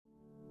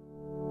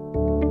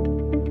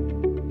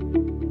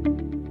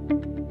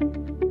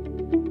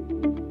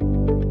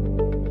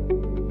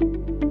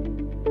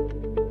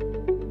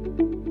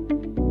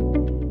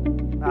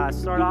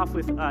off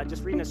with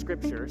just reading a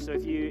scripture. So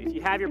if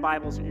you have your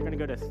Bibles, you're going to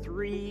go to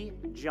 3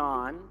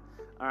 John.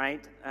 All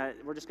right,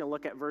 we're just going to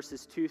look at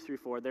verses 2 through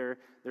 4.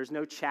 There's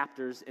no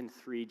chapters in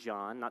 3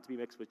 John, not to be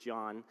mixed with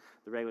John,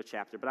 the regular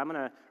chapter. But I'm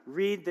going to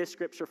read this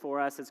scripture for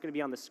us. It's going to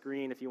be on the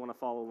screen if you want to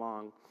follow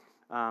along.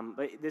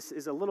 But this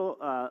is a little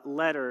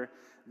letter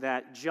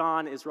that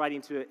John is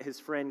writing to his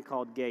friend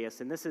called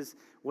Gaius. And this is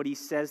what he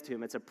says to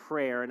him. It's a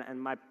prayer, and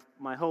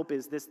my hope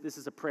is this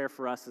is a prayer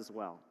for us as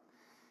well.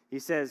 He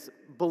says,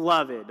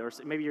 "Beloved," or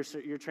maybe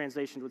your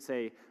translation would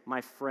say,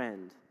 "My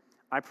friend,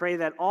 I pray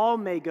that all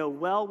may go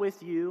well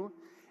with you,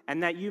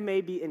 and that you may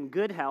be in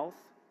good health,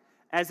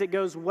 as it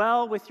goes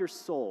well with your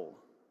soul.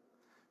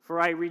 For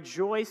I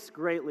rejoiced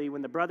greatly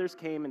when the brothers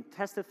came and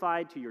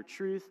testified to your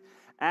truth,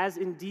 as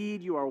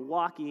indeed you are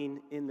walking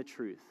in the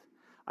truth.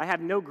 I have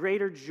no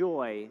greater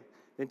joy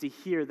than to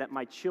hear that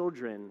my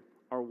children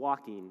are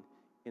walking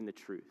in the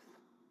truth."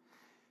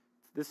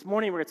 This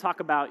morning we're going to talk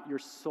about your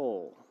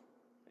soul.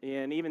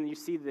 And even you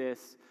see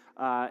this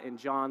in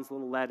John's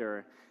little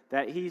letter,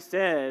 that he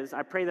says,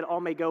 "I pray that all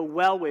may go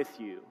well with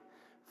you."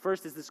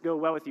 First is this "go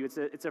well with you."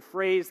 It's a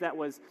phrase that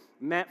was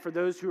meant for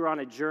those who are on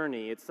a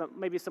journey. It's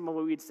maybe some of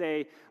what we'd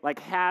say, like,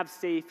 have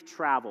safe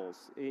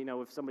travels,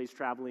 if somebody's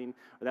traveling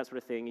or that sort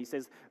of thing. He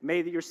says,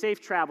 may your safe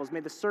travels,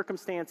 may the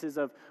circumstances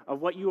of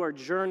what you are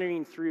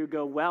journeying through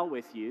go well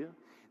with you.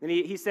 Then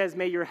he says,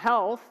 may your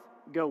health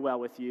go well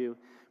with you.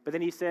 But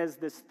then he says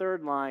this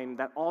third line,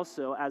 that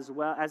also, as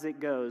well as it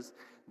goes,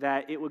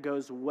 that it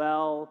goes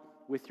well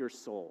with your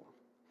soul.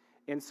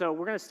 And so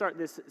we're going to start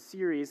this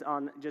series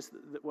on just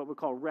what we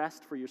call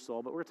rest for your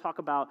soul. But we're going to talk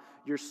about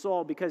your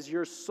soul because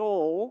your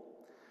soul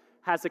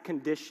has a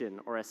condition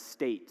or a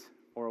state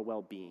or a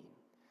well-being.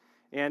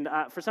 And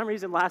for some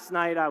reason last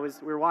night we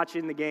were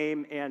watching the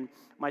game, and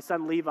my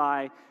son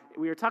Levi,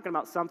 we were talking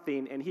about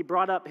something, and he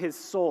brought up his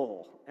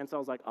soul. And so I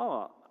was like,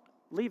 "Oh,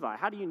 Levi,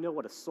 how do you know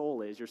what a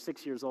soul is? You're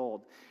 6 years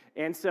old."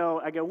 And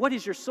so I go, "What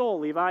is your soul,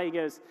 Levi?" He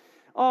goes,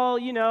 "Oh,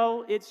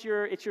 it's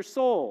your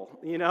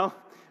soul,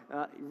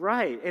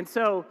 right. And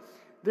so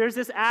there's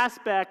this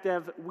aspect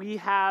of we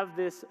have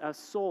this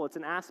soul. It's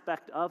an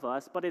aspect of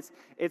us, but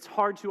it's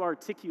hard to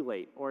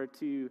articulate or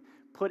to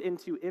put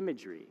into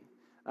imagery.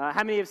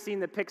 How many have seen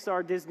the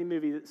Pixar Disney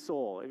movie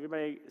Soul?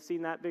 Everybody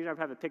seen that? I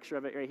have a picture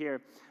of it right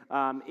here.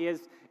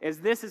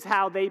 This is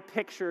how they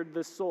pictured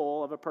the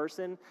soul of a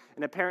person,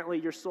 and apparently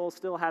your soul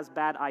still has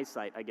bad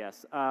eyesight, I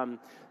guess.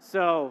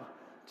 So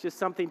just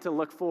something to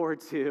look forward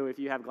to if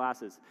you have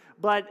glasses.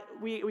 But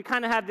we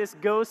kind of have this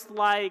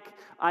ghost-like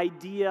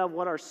idea of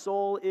what our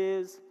soul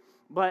is.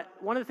 But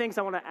one of the things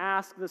I want to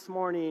ask this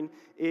morning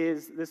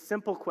is the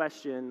simple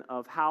question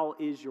of how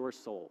is your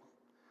soul?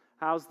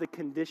 How's the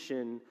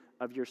condition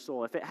of your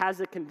soul? If it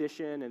has a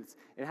condition and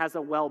it has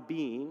a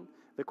well-being,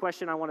 the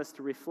question I want us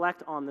to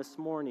reflect on this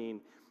morning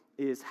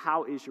is,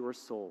 how is your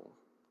soul?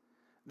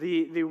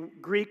 The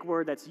Greek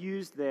word that's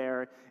used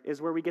there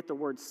is where we get the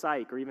word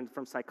psych, or even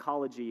from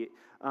psychology.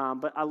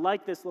 But I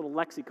like this little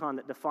lexicon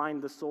that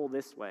defined the soul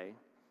this way.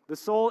 The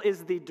soul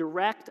is the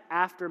direct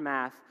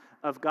aftermath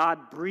of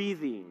God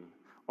breathing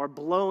or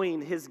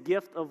blowing his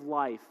gift of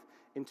life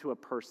into a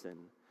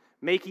person,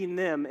 making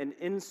them an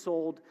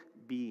ensouled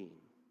being.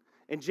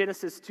 In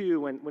Genesis 2,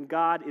 when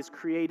God is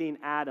creating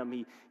Adam,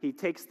 he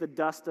takes the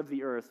dust of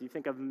the earth, you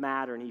think of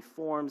matter, and he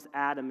forms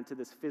Adam into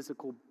this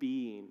physical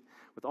being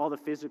with all the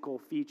physical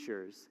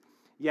features.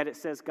 Yet it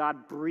says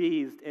God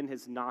breathed in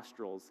his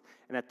nostrils,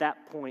 and at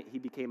that point he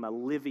became a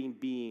living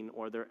being,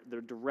 or the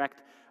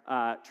direct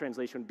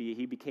translation would be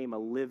he became a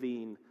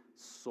living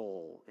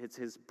soul. It's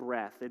his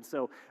breath. And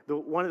so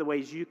one of the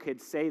ways you could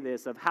say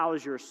this of how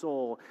is your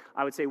soul,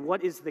 I would say,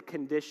 what is the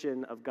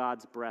condition of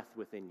God's breath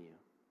within you?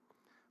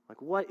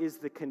 Like, what is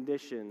the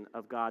condition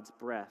of God's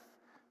breath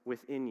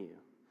within you?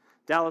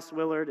 Dallas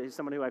Willard is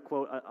someone who I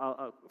quote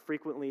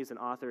frequently as an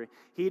author.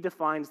 He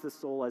defines the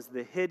soul as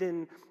the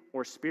hidden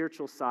or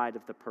spiritual side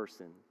of the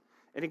person.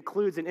 It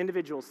includes an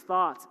individual's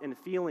thoughts and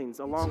feelings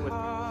along with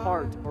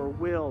heart or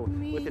will,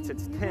 with its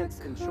intents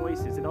and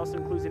choices. It also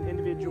includes an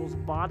individual's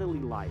bodily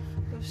life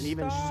and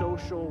even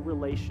social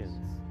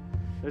relations.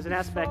 There's an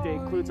aspect that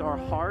includes our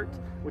heart,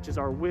 which is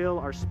our will,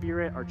 our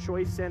spirit, our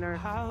choice center,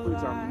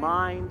 includes our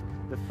mind,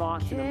 the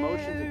thoughts and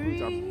emotions,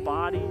 includes our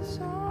bodies,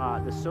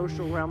 the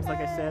social realms, like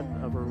I said,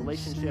 of our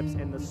relationships,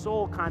 and the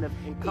soul kind of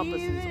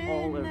encompasses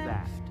all of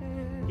that.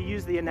 He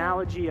used the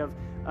analogy of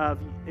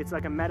it's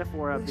like a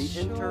metaphor of the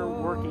inner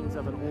workings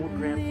of an old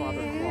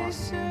grandfather clock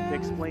to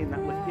explain that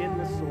within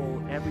the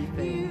soul,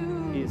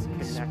 everything is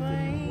connected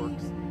and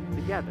works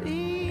together.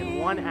 And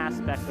one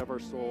aspect of our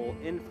soul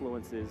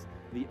influences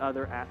the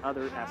other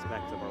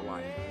aspects of our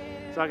life.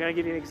 So I'm going to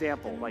give you an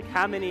example. Like,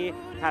 how many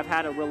have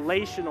had a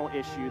relational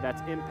issue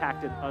that's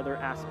impacted other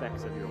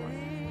aspects of your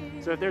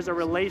life? So if there's a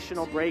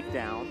relational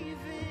breakdown,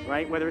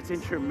 right, whether it's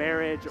in your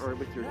marriage or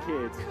with your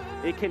kids,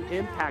 it can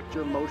impact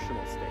your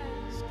emotional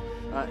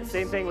state.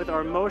 Same thing with our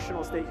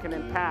emotional state can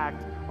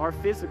impact our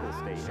physical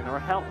state and our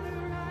health.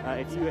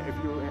 If you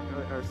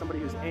are somebody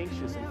who's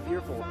anxious and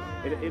fearful,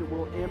 it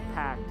will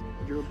impact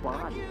your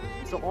body.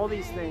 And so all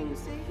these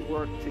things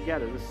work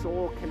together. The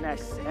soul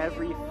connects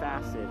every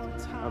facet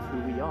of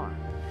who we are.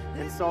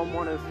 In Psalm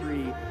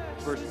 103,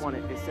 verse 1,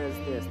 it says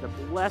this,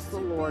 that bless the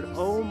Lord,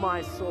 O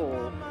my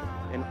soul,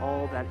 and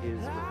all that is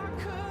within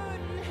me.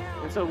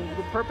 And so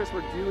the purpose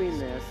we're doing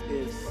this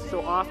is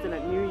so often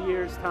at New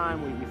Year's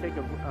time, we think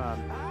of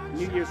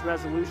New Year's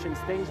resolutions,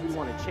 things we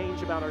want to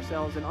change about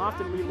ourselves, and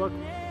often we look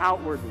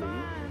outwardly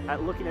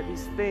at looking at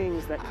these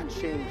things that can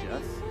change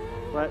us.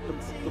 But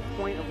the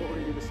point of what we're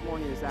going to do this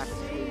morning is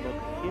actually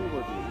look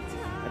inwardly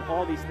at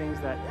all these things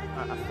that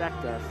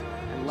affect us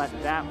and let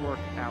that work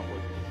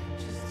outwardly.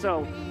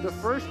 So the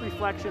first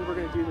reflection we're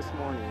going to do this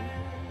morning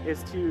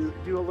is to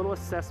do a little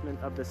assessment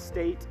of the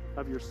state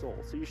of your soul.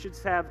 So you should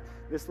have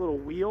this little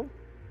wheel.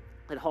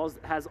 It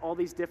has all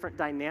these different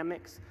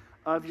dynamics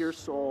of your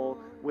soul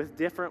with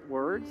different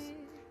words.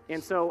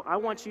 And so I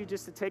want you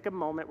just to take a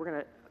moment. We're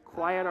going to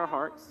quiet our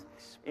hearts.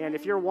 And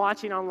if you're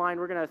watching online,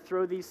 we're going to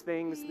throw these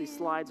things, these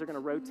slides are going to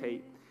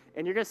rotate.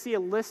 And you're going to see a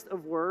list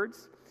of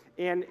words.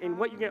 And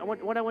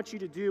what I want you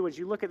to do as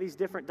you look at these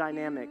different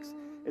dynamics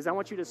is I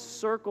want you to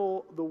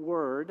circle the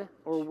word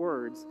or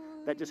words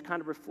that just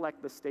kind of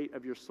reflect the state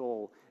of your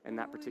soul in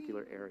that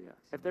particular area.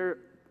 If there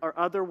are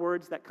other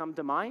words that come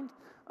to mind,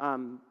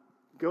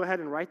 go ahead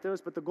and write those.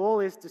 But the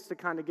goal is just to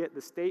kind of get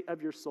the state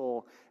of your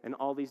soul in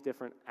all these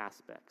different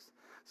aspects.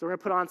 So we're going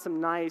to put on some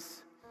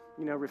nice,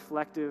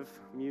 reflective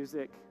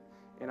music,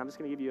 and I'm just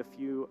going to give you a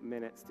few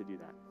minutes to do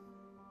that.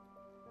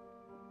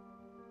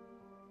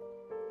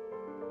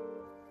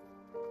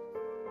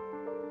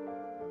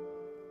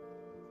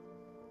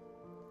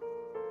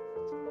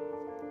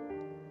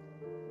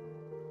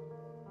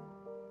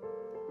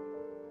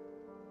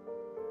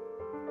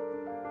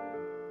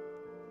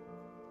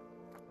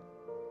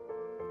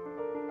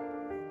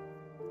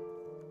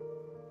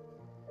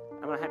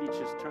 I'm going to have you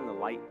just turn the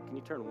light. Can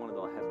you turn one of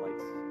the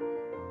headlights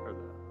or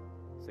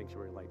the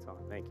sanctuary lights on?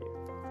 Thank you.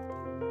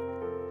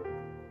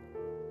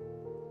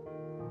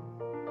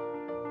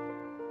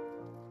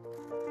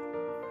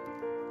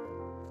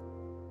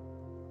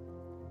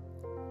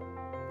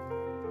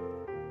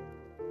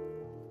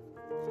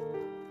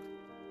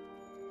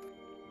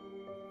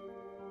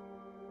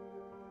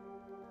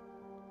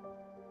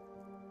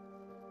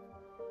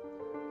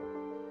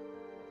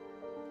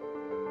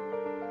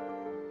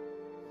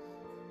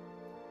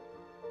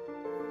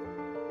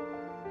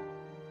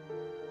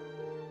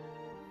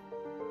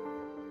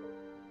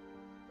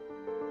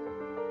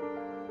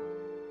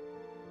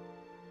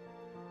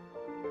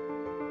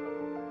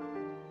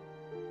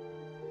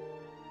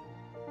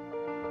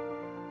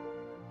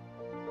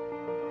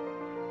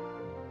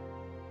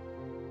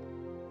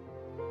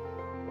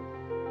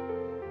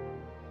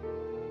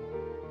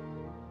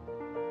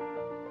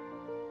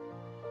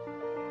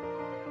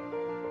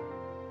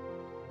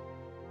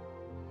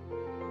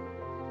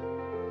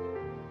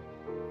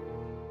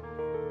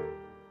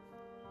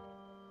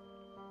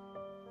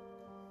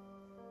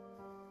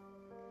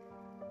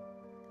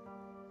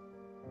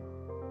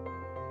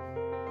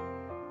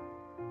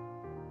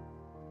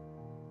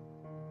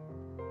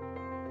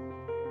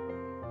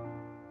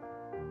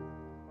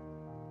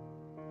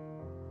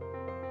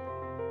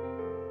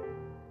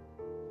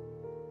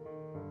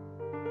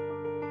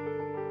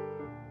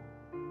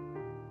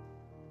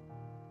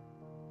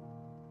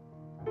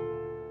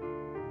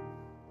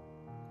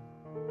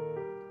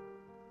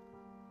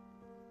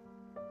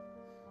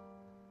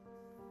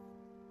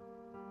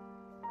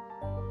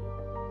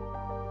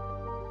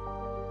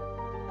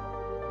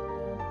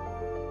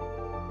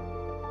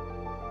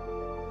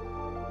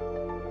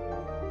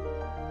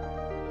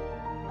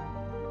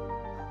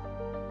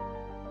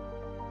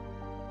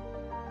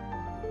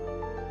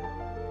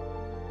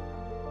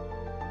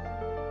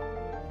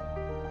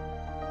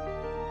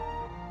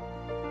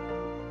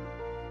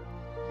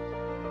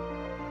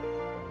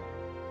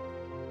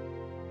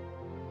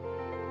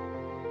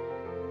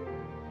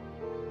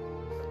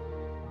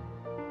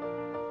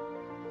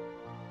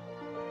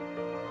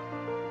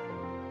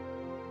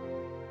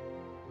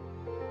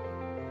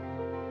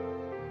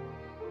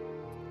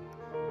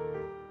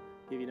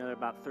 Give you another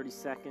about 30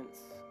 seconds.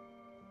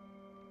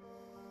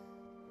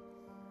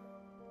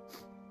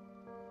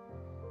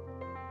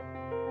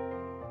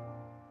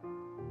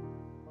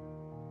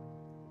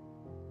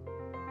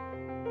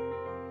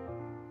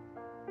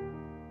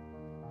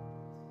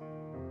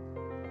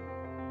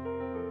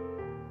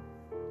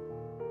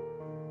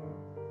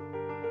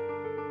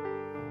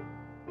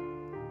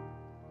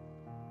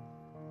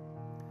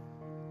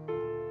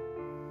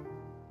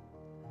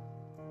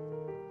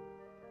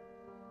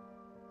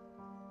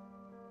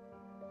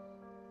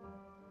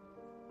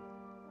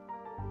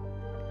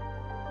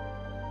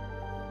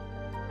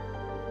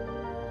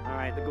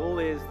 The goal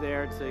is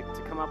there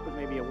to come up with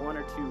maybe one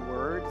or two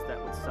words that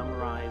would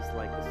summarize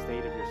like the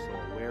state of your soul.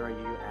 Where are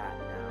you at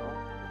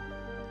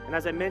now? And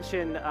as I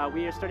mentioned,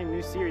 we are starting a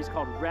new series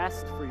called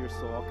Rest for Your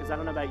Soul, because I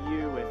don't know about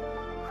you, with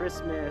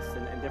Christmas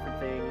and different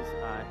things,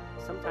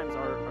 sometimes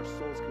our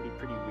souls can be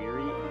pretty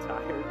weary and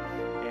tired,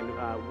 and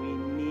we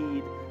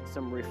need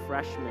some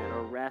refreshment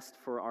or rest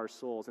for our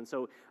souls. And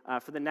so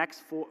for the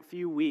next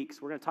few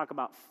weeks, we're going to talk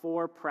about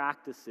 4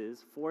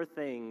 practices, 4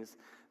 things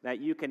that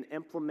you can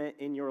implement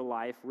in your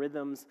life,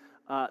 rhythms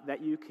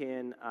that you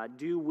can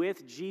do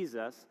with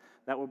Jesus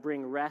that will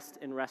bring rest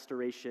and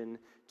restoration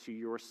to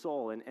your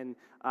soul. And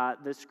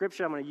the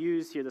scripture I'm going to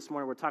use here this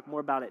morning, we'll talk more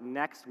about it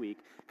next week,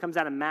 comes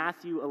out of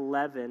Matthew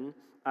 11,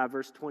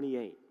 verse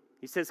 28.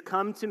 He says,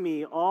 "Come to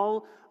me,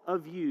 all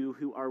of you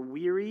who are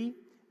weary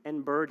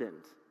and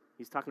burdened."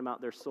 He's talking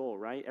about their soul,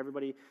 right?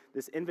 Everybody,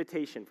 this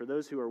invitation for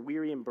those who are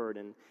weary and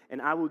burdened,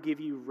 "and I will give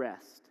you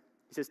rest."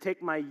 He says,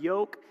 "Take my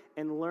yoke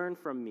and learn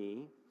from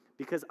me,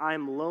 because I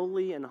am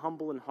lowly and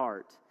humble in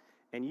heart,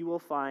 and you will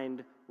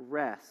find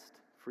rest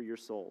for your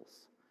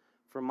souls.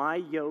 For my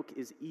yoke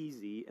is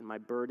easy and my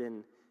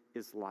burden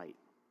is light."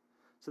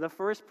 So the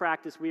first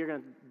practice we are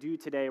going to do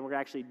today, and we're going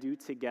to actually do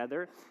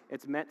together,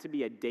 it's meant to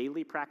be a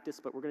daily practice,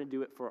 but we're going to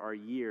do it for our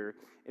year.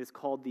 It's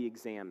called the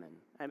Examine.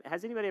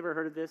 Has anybody ever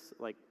heard of this?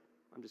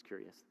 I'm just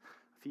curious.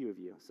 A few of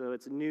you. So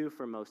it's new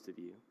for most of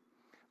you.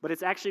 But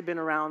it's actually been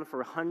around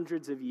for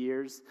hundreds of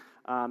years.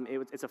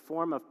 It's a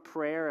form of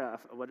prayer,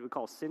 what we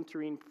call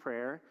centering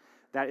prayer,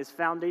 that is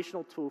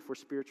foundational tool for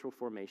spiritual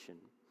formation.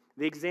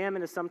 The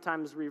Examine is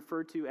sometimes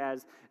referred to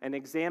as an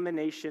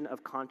examination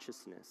of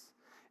consciousness,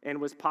 and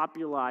was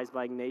popularized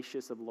by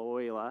Ignatius of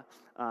Loyola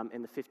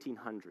in the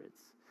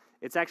 1500s.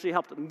 It's actually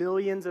helped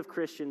millions of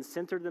Christians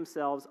center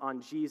themselves on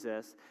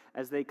Jesus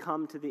as they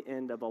come to the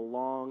end of a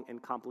long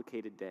and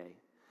complicated day.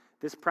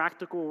 This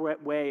practical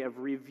way of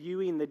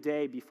reviewing the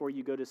day before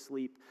you go to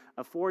sleep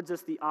affords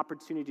us the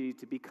opportunity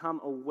to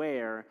become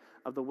aware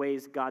of the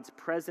ways God's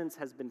presence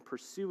has been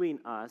pursuing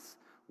us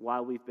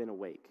while we've been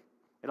awake.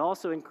 It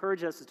also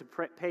encourages us to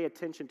pay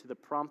attention to the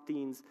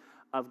promptings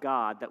of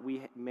God that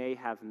we may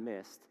have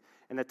missed,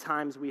 and the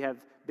times we have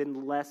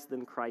been less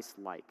than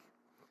Christ-like.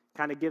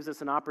 Kind of gives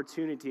us an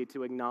opportunity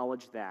to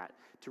acknowledge that,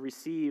 to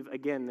receive,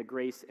 again, the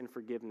grace and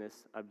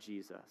forgiveness of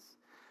Jesus.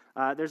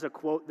 There's a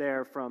quote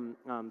there from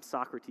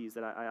Socrates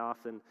that I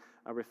often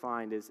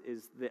refine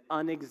is the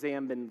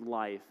unexamined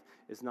life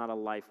is not a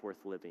life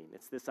worth living.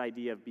 It's this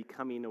idea of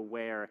becoming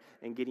aware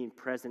and getting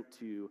present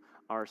to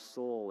our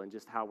soul and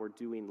just how we're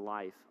doing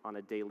life on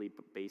a daily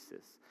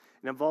basis.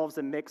 It involves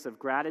a mix of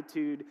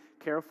gratitude,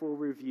 careful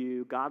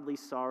review, godly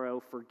sorrow,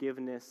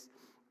 forgiveness,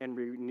 and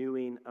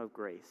renewing of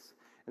grace.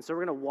 And so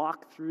we're going to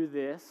walk through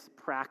this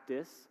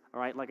practice, all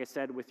right, like I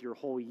said, with your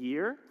whole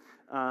year.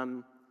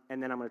 And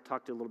then I'm going to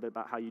talk to you a little bit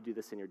about how you do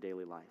this in your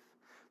daily life.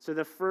 So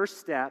the first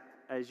step,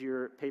 as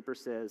your paper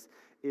says,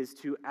 is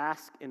to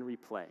ask and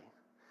replay.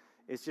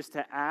 It's just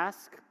to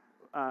ask,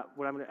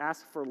 what I'm going to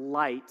ask for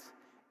light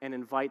and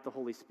invite the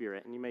Holy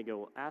Spirit. And you may go,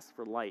 well, ask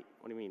for light.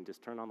 What do you mean,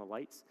 just turn on the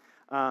lights?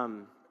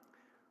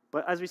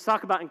 But as we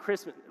talk about in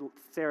Christmas,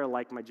 Sarah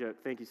liked my joke.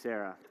 Thank you,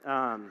 Sarah.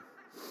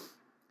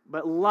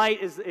 But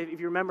light is, if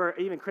you remember,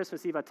 even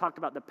Christmas Eve, I talked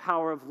about the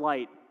power of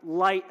light.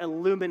 Light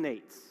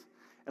illuminates.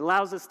 It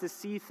allows us to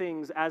see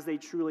things as they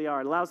truly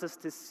are. It allows us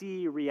to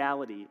see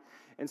reality.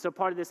 And so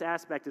part of this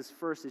aspect is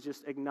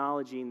just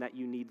acknowledging that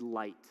you need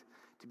light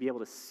to be able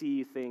to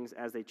see things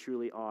as they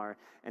truly are,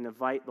 and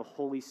invite the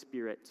Holy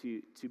Spirit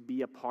to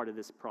be a part of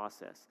this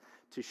process,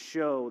 to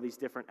show these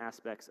different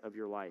aspects of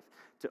your life,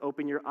 to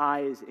open your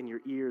eyes and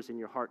your ears and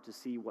your heart to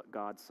see what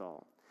God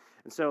saw.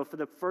 And so for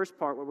the first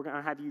part, what we're going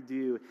to have you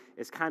do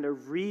is kind of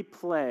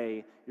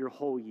replay your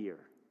whole year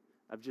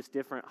of just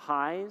different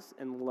highs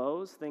and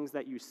lows, things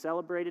that you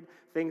celebrated,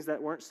 things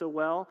that weren't so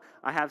well.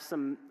 I have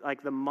some,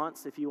 like the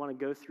months, if you want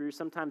to go through.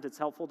 Sometimes it's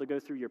helpful to go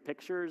through your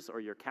pictures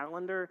or your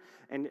calendar,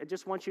 and I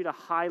just want you to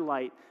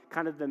highlight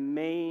kind of the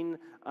main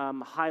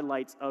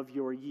highlights of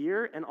your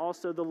year and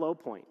also the low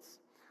points.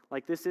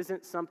 Like, this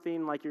isn't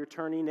something like you're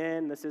turning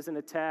in. This isn't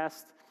a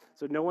test.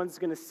 So no one's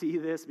going to see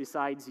this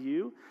besides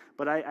you.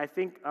 But I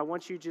think I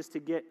want you just to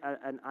get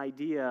an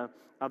idea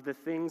of the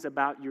things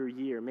about your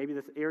year, maybe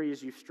the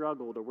areas you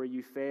struggled or where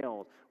you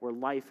failed, where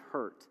life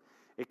hurt.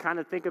 It kind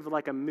of think of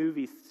like a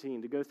movie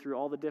scene to go through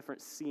all the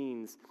different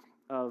scenes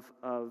of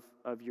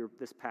your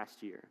this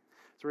past year.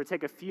 So we're going to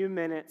take a few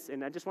minutes,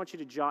 and I just want you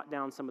to jot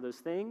down some of those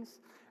things,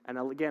 and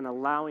again,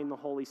 allowing the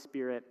Holy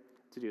Spirit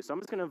to do. So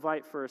I'm just going to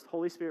invite first,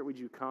 Holy Spirit, would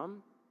you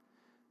come?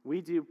 We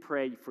do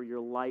pray for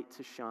your light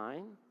to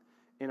shine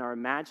in our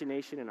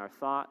imagination and our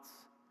thoughts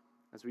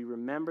as we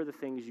remember the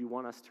things you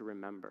want us to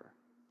remember.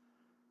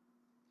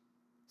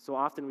 So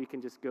often we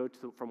can just go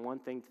from one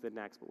thing to the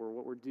next, but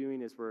what we're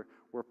doing is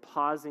we're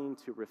pausing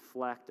to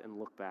reflect and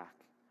look back.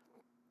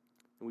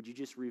 And would you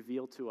just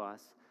reveal to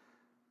us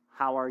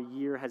how our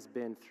year has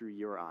been through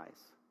your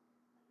eyes?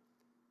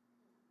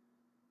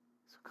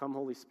 So come,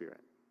 Holy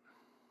Spirit.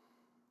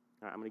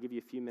 All right, I'm going to give you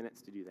a few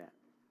minutes to do that.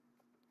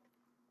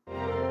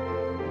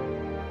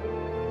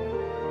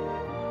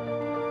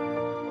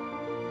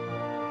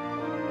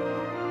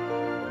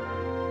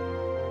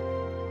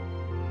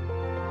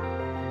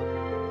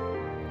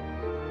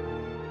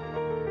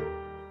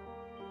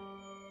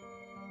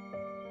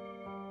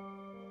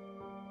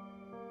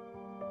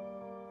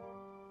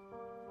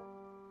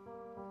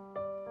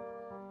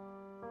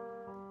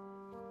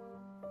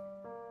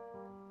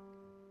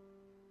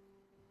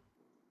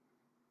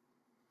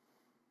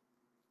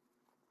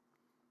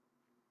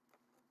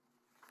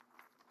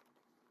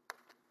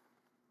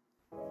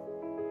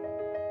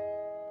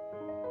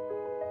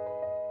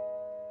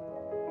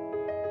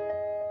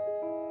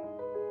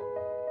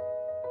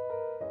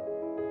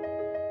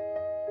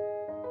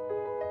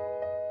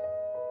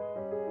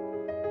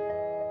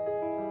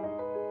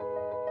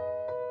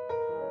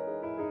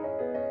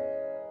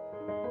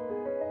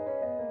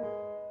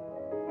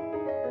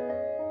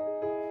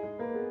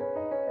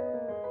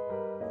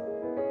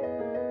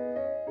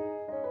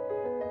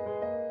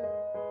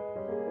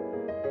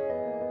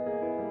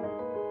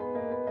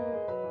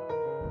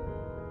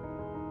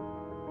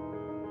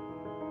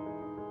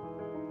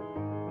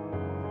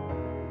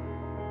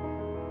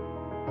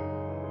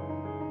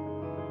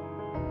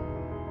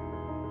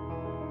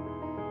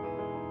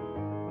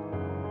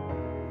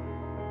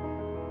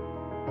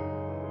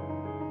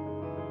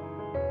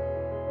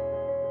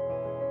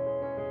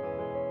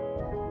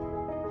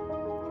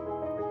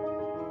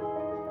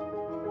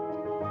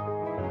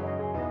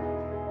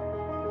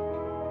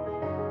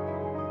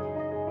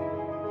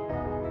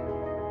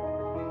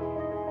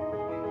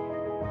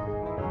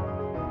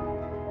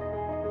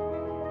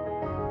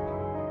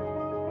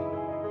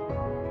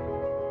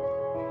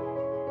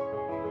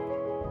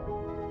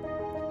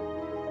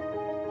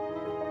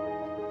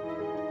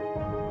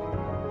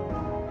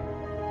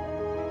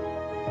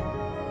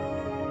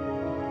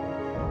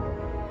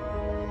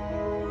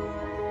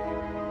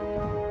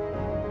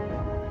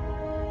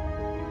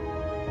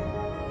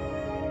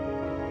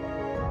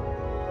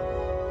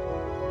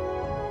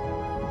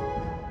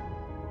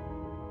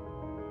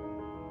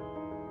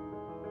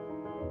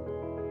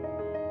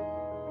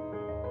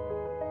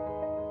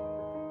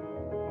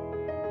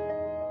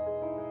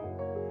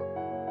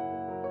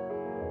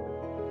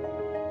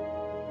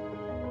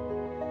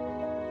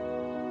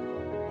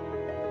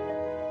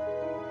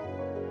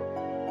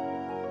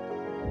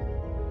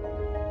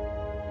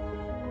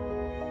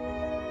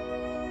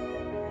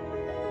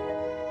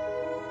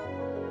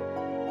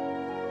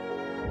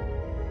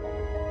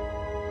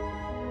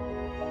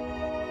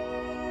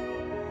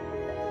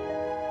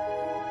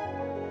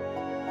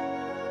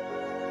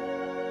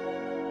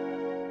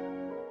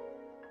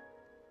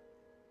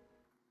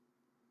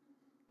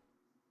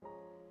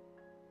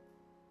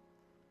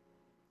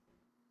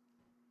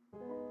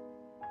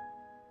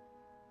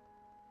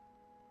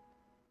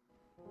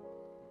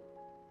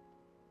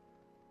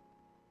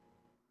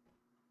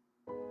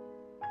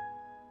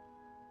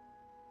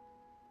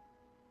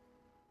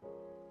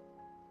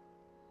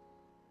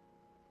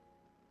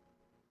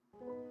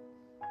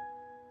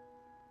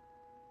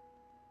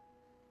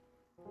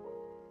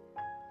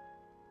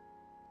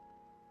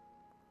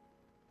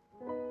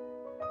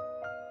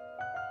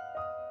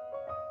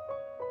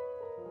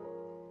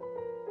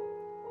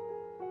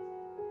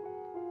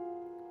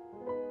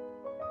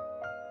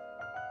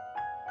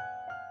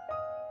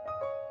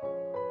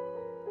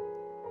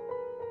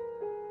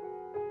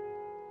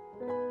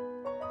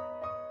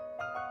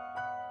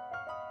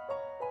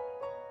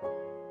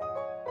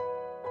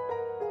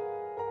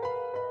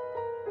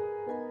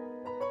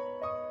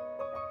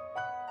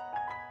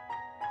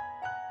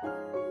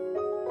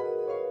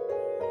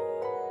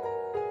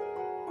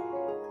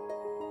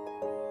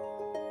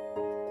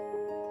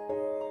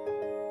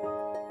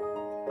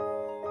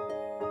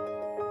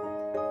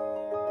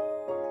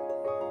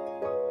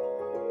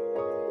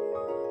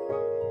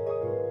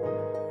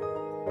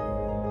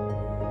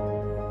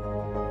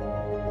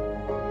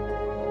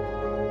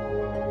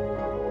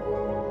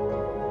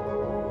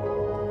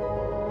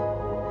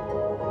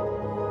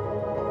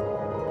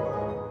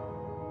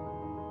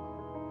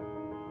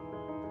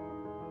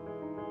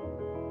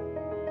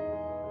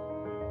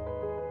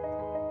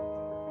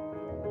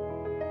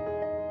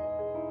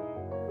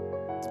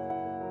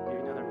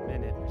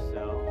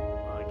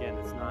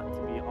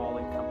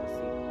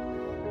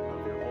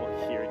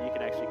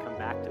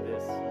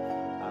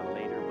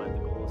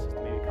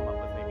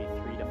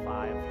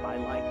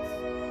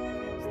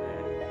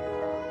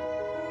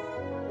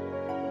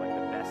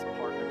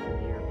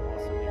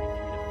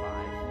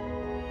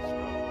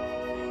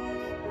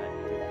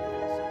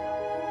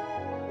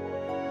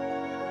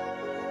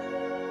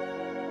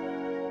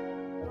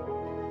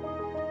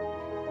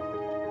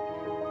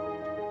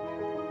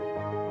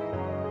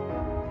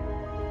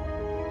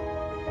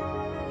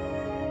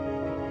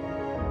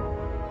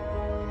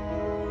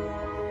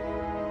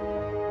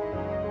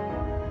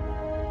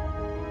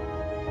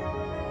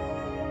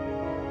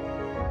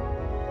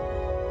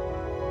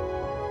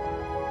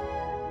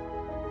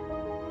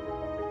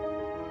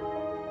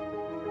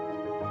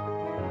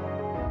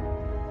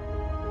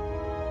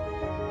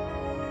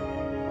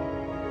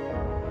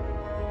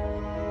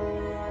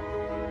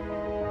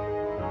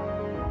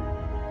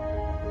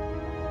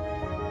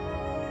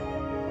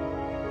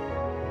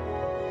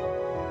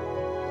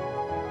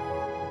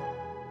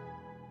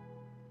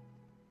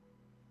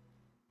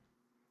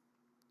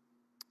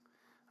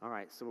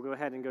 right, so we'll go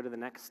ahead and go to the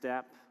next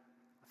step.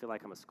 I feel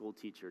like I'm a school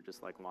teacher,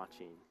 just like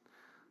watching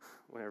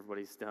when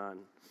everybody's done.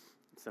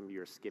 Some of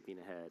you are skipping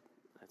ahead.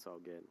 That's all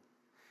good.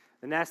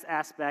 The next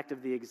aspect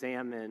of the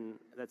exam, and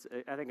that's,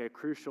 I think, a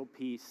crucial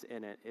piece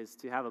in it, is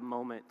to have a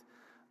moment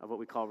of what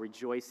we call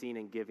rejoicing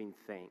and giving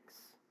thanks.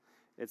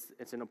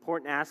 It's an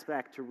important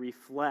aspect to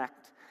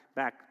reflect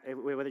back,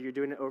 whether you're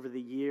doing it over the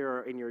year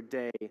or in your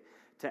day,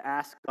 to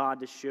ask God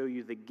to show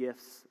you the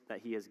gifts that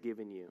he has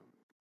given you.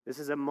 This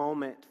is a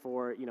moment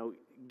for,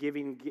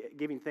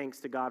 giving thanks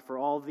to God for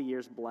all of the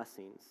year's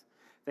blessings.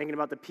 Thinking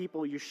about the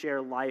people you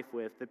share life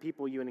with, the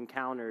people you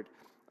encountered,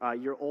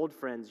 your old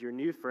friends, your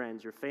new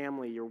friends, your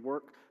family, your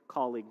work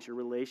colleagues, your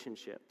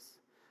relationships.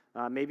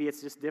 Maybe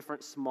it's just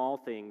different small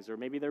things, or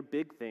maybe they're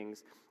big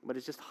things, but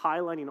it's just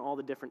highlighting all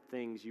the different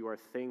things you are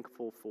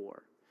thankful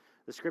for.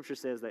 The scripture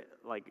says that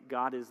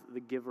God is the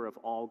giver of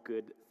all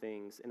good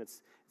things, and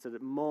it's a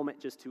moment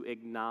just to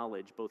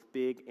acknowledge, both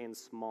big and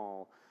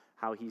small,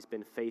 how he's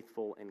been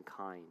faithful and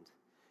kind.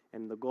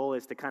 And the goal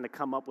is to kind of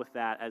come up with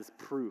that as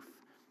proof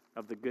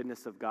of the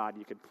goodness of God.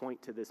 You could point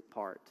to this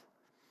part.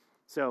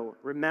 So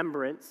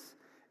remembrance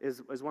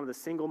is one of the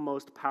single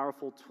most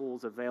powerful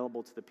tools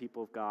available to the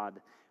people of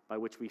God, by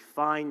which we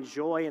find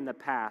joy in the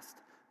past,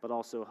 but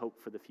also hope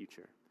for the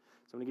future.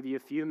 So I'm going to give you a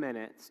few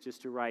minutes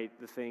just to write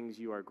the things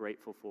you are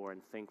grateful for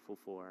and thankful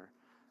for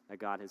that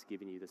God has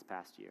given you this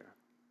past year.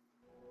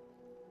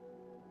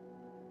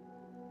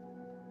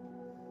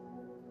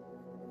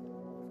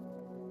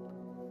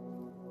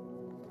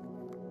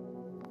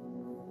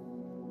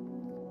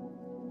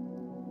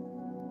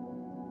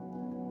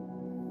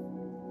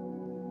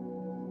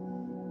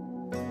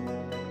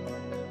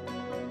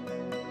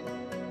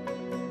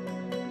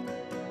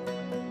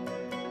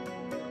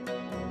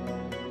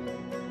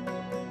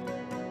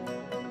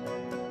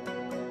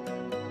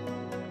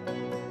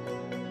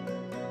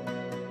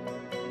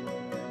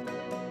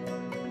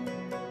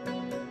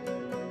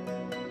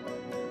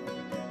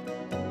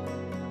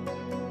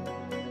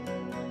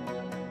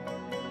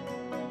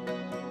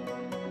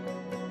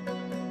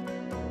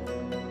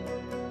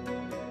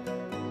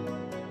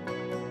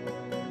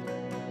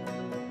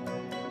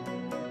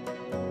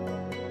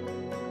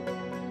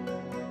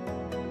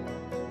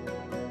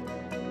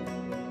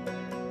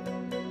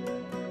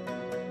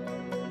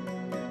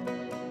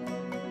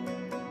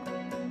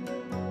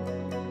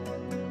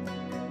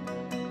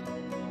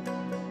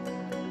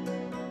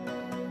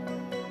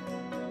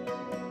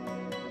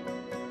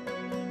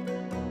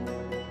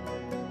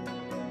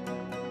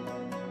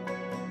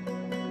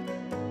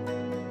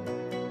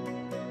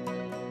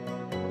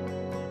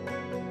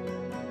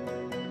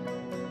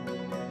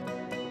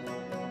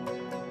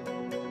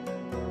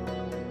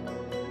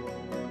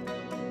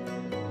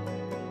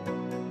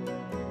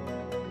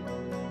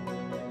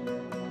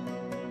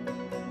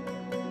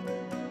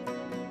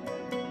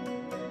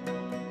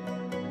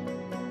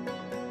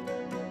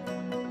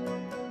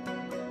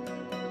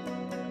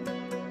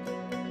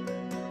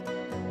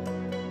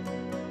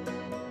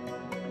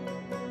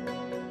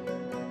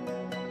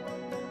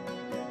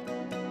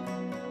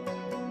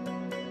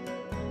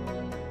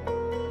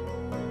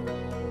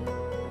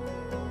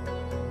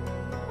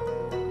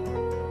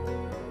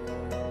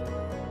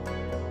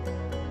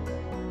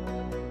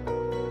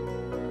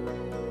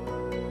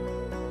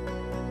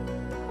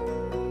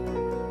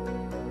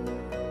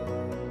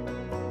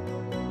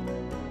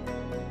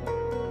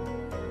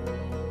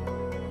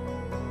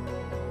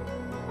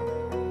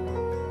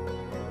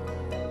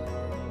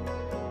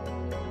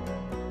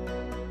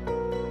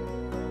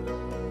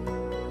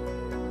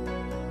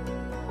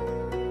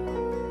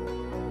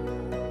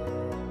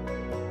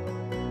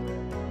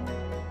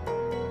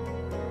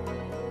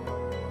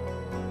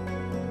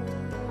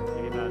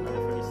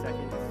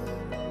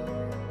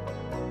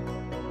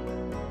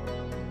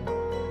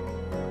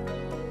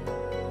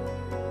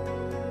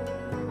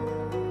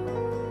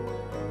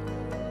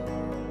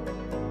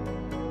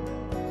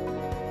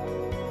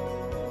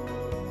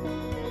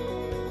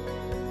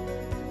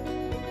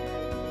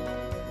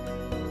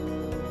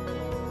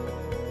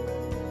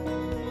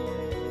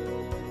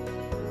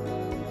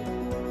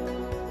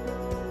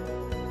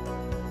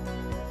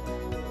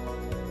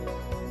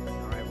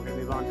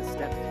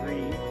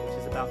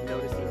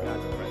 Noticing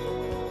God's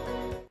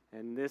presence.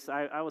 And this,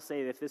 I will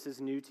say, if this is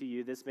new to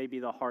you, this may be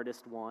the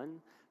hardest one,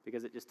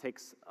 because it just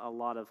takes a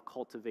lot of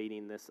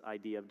cultivating this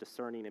idea of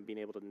discerning and being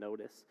able to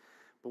notice.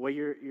 But where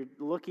you're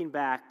looking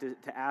back to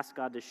ask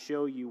God to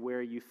show you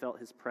where you felt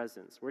his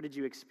presence. Where did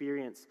you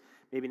experience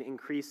maybe an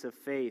increase of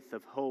faith,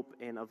 of hope,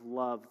 and of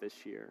love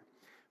this year?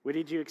 Where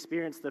did you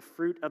experience the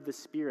fruit of the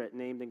Spirit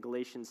named in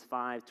Galatians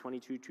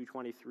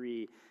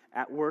 5:22-23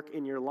 at work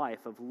in your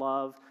life, of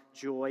love,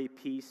 joy,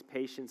 peace,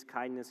 patience,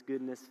 kindness,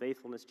 goodness,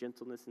 faithfulness,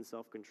 gentleness, and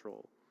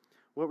self-control?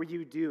 What were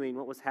you doing?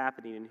 What was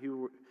happening? And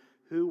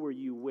who were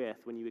you with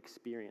when you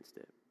experienced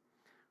it?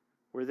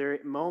 Were there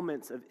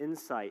moments of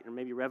insight or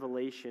maybe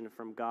revelation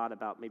from God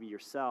about maybe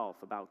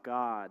yourself, about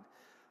God,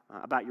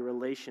 about your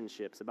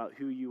relationships, about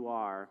who you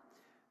are?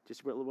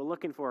 Just we're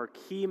looking for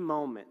key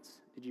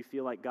moments. Did you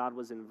feel like God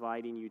was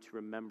inviting you to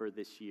remember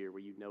this year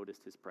where you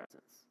noticed his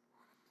presence?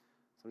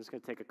 So I'm just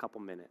going to take a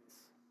couple minutes.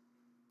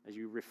 As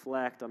you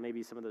reflect on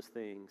maybe some of those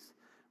things,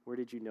 where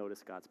did you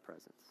notice God's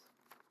presence?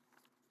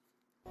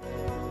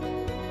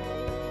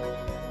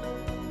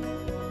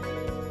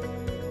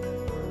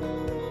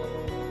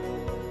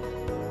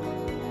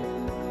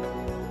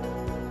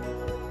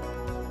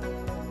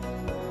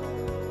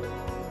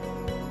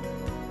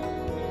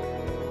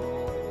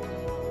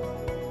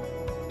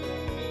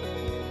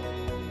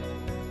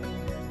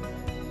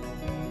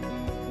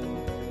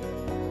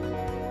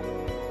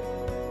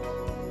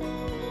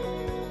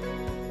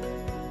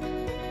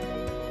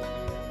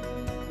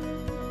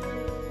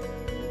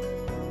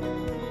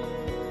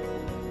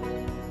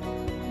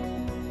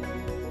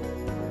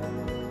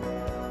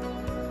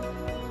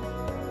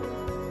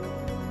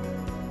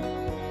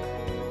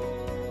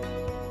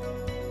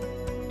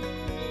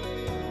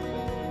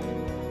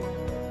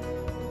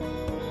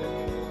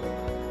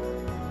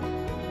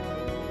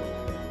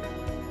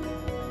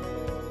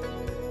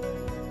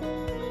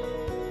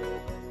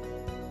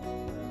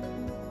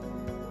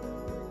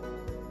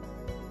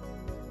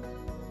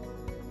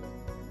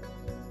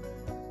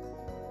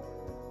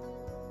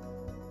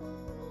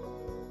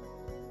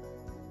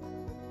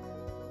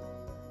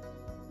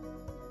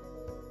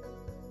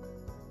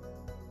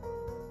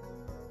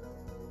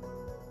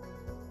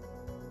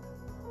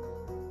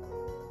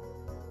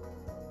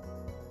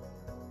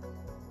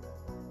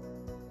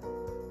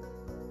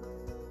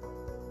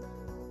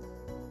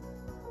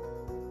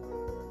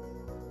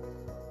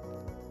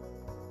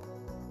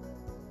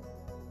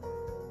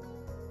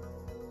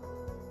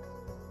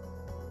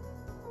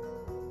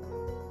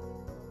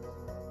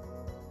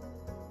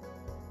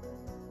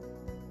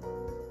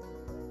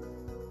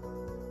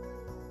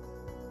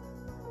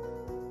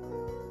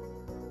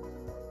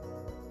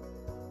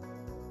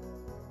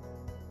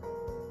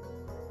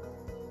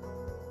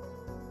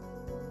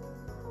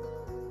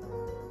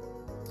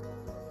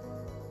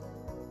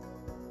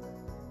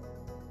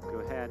 Go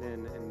ahead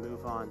and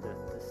move on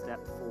to step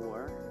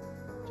 4,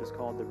 which is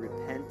called the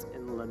repent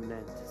and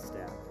lament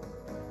step.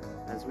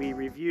 As we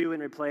review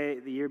and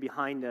replay the year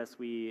behind us,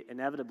 we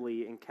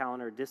inevitably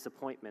encounter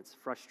disappointments,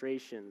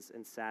 frustrations,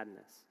 and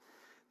sadness.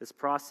 This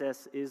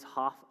process is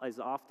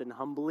often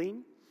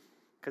humbling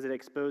because it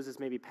exposes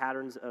maybe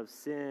patterns of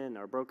sin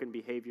or broken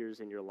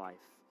behaviors in your life.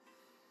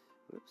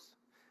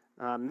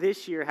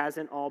 This year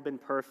hasn't all been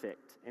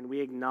perfect, and we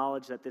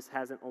acknowledge that this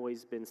hasn't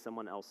always been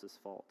someone else's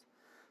fault.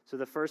 So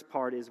the first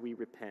part is we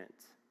repent.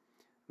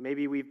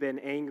 Maybe we've been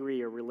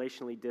angry or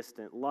relationally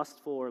distant,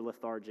 lustful or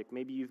lethargic.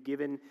 Maybe you've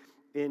given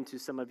in to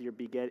some of your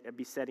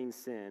besetting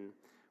sin.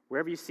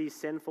 Wherever you see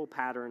sinful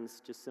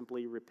patterns, just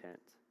simply repent.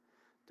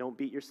 Don't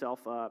beat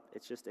yourself up.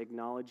 It's just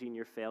acknowledging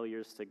your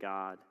failures to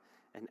God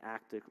and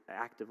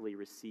actively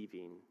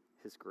receiving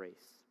his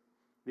grace.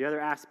 The other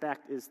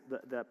aspect is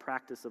the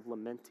practice of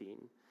lamenting.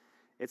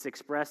 It's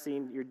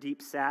expressing your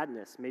deep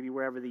sadness, maybe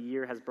wherever the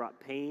year has brought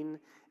pain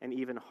and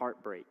even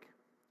heartbreak.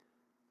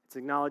 It's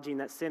acknowledging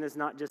that sin is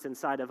not just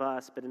inside of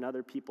us, but in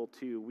other people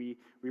too. We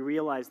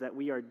realize that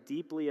we are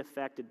deeply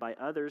affected by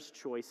others'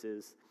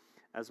 choices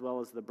as well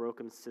as the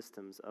broken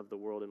systems of the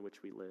world in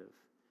which we live.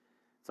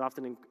 It's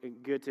often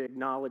good to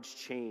acknowledge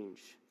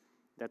change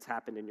that's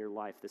happened in your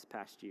life this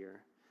past year.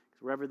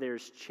 Because wherever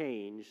there's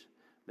change,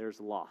 there's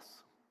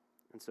loss.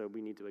 And so we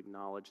need to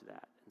acknowledge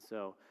that. And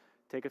so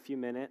take a few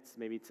minutes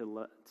maybe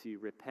to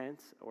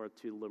repent or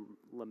to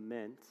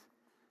lament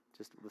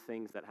just the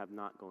things that have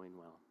not going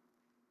well.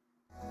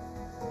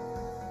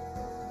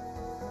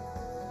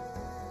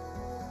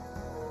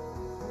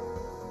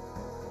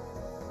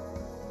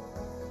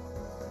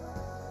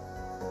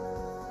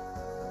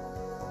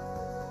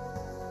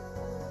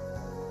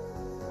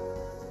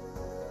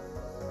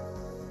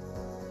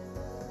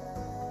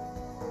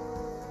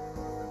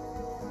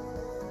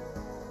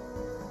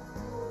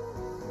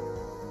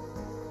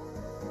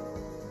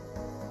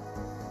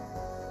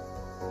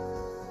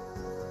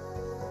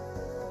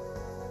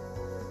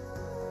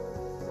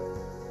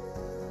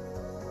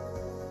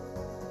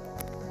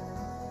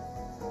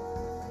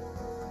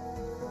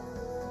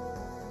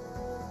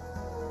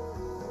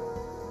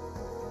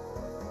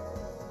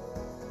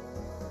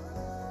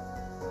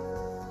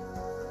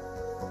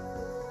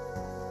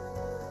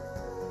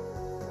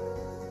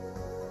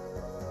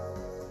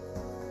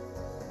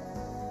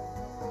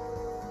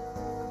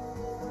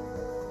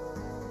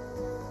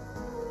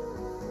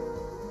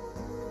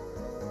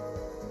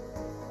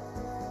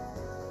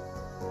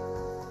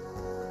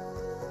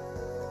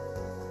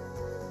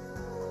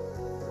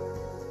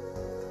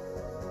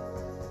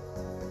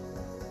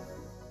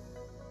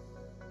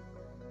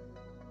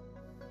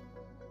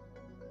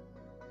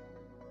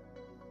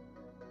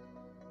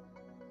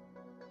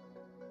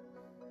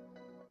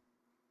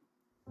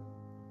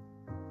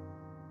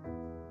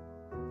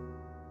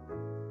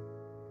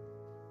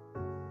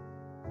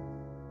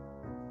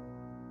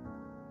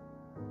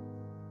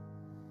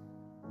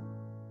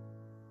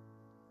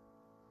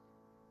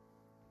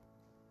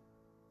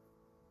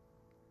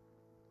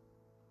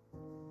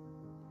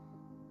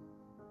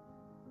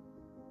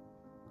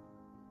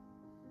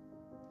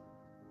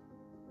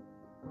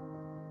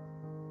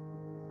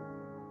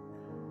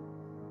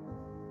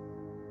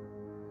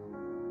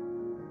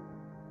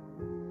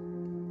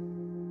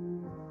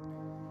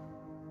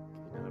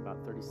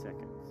 30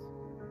 seconds.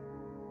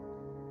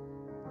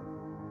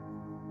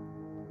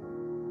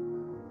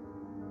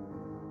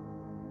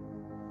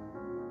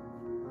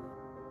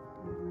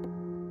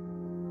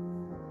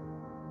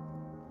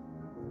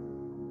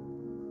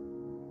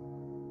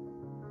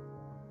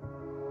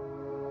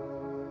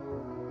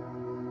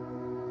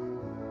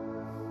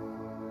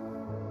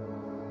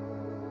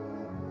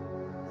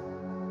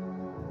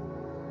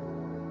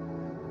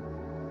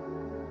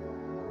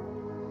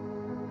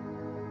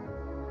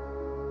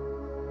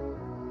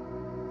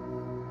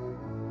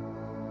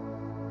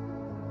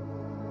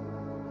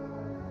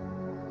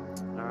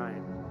 All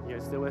right, you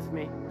guys still with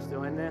me? We're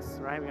still in this,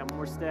 right? We got one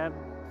more step,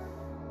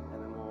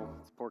 and then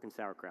it's pork and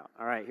sauerkraut.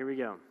 All right, here we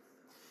go.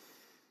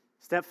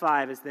 Step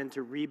 5 is then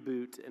to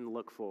reboot and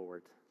look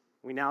forward.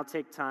 We now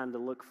take time to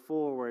look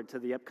forward to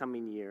the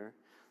upcoming year,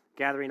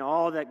 gathering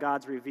all that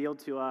God's revealed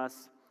to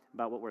us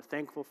about what we're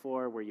thankful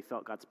for, where you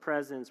felt God's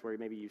presence, where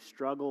maybe you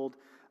struggled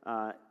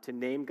to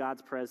name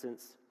God's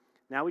presence.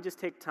 Now we just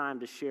take time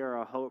to share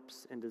our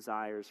hopes and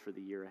desires for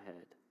the year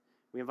ahead.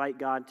 We invite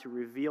God to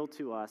reveal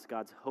to us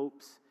God's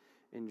hopes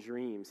and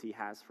dreams he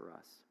has for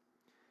us.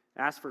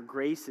 Ask for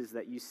graces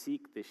that you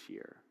seek this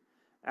year.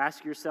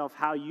 Ask yourself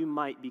how you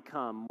might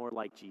become more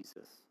like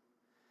Jesus.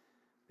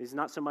 It's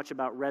not so much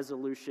about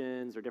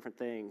resolutions or different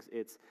things.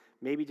 It's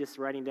maybe just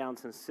writing down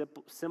some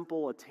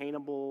simple,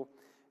 attainable,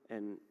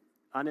 and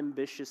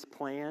unambitious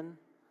plan.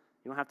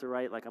 You don't have to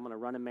write like I'm going to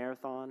run a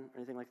marathon or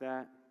anything like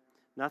that.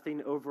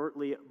 Nothing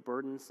overtly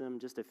burdensome,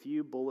 just a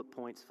few bullet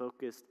points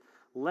focused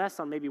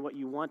less on maybe what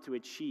you want to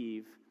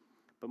achieve,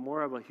 but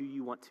more about who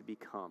you want to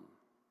become.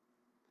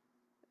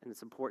 And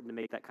it's important to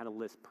make that kind of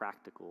list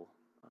practical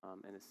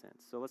in a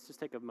sense. So let's just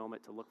take a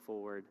moment to look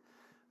forward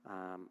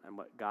and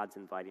what God's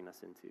inviting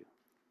us into.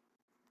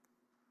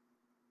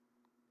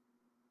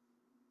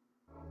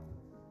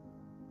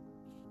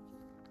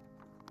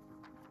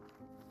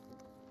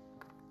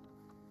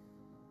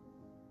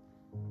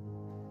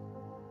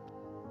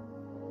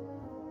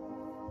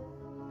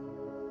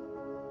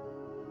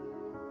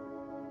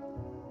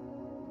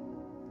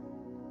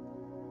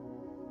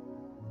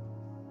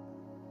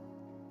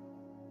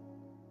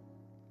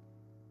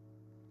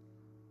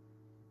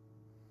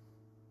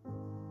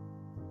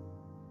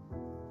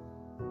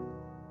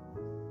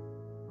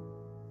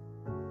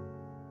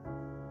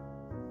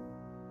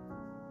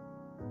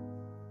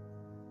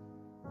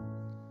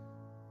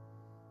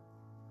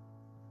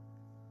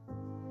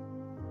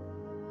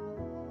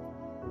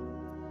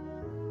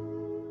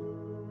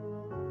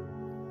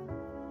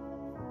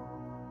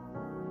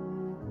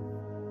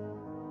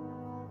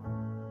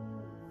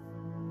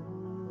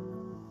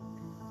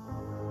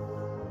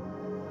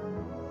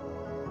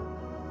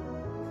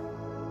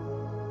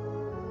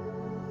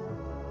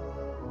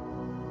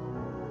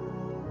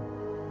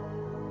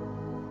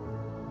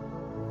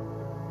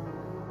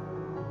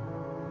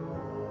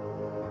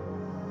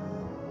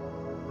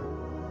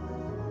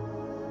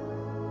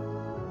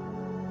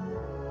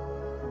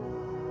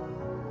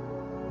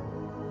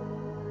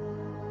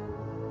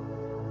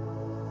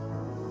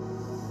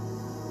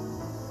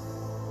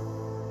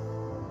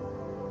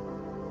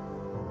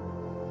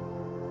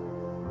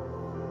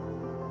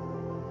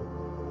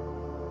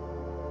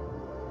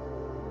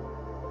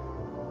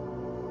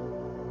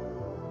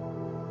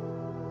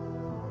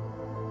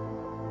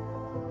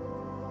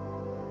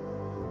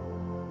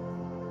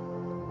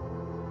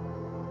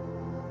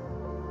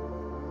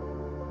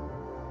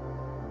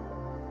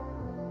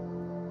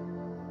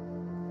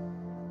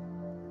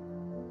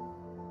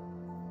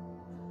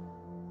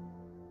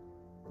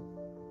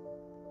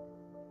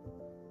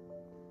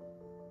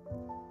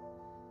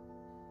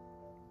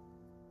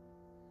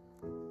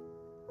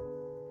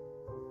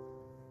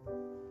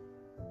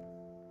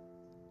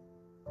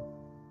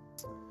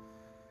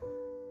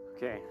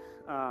 Okay,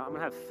 I'm going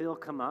to have Phil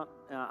come up.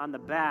 On the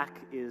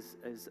back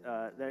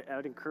I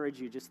would encourage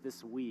you just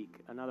this week,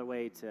 another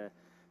way to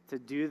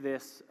do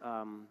this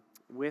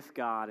with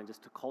God and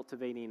just to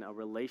cultivating a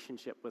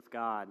relationship with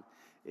God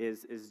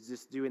is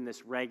just doing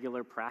this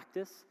regular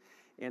practice.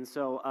 And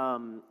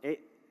so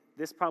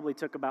this probably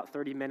took about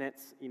 30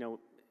 minutes,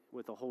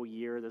 with a whole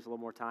year, there's a little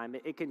more time.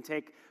 It can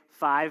take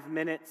 5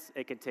 minutes,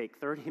 it could take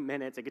 30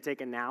 minutes, it could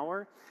take an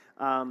hour.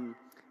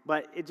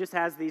 But it just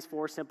has these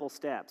 4 simple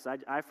steps.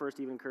 I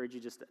first even encourage you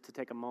just to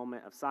take a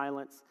moment of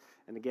silence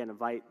and again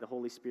invite the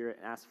Holy Spirit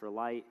and ask for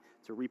light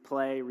to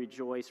replay,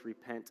 rejoice,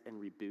 repent,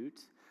 and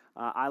reboot.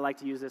 I like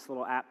to use this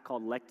little app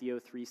called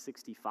Lectio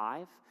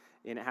 365,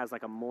 and it has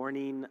like a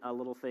morning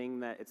little thing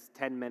that it's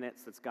 10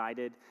 minutes that's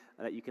guided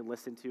that you can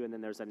listen to, and then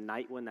there's a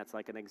night one that's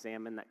like an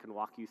examine that can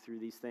walk you through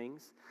these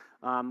things.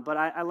 But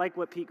I like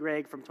what Pete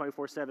Greig from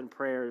 24/7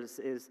 Prayers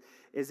is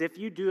if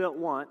you do it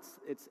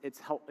once,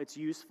 it's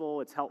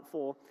useful, it's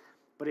helpful,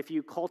 but if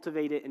you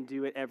cultivate it and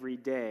do it every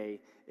day,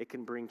 it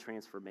can bring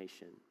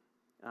transformation.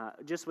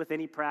 Just with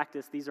any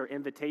practice, these are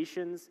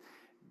invitations.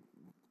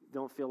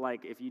 Don't feel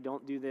like if you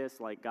don't do this,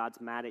 like God's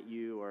mad at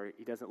you or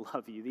he doesn't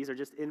love you. These are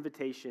just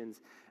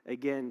invitations,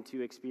 again, to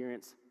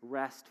experience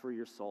rest for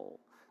your soul,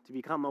 to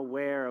become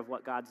aware of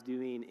what God's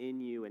doing in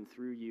you and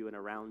through you and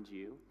around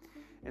you.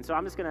 And so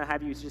I'm just going to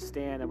have you just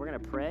stand, and we're going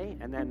to pray,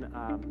 and then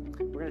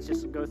we're going to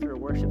just go through a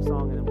worship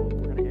song, and then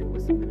we're going to end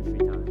with some ministry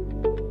time.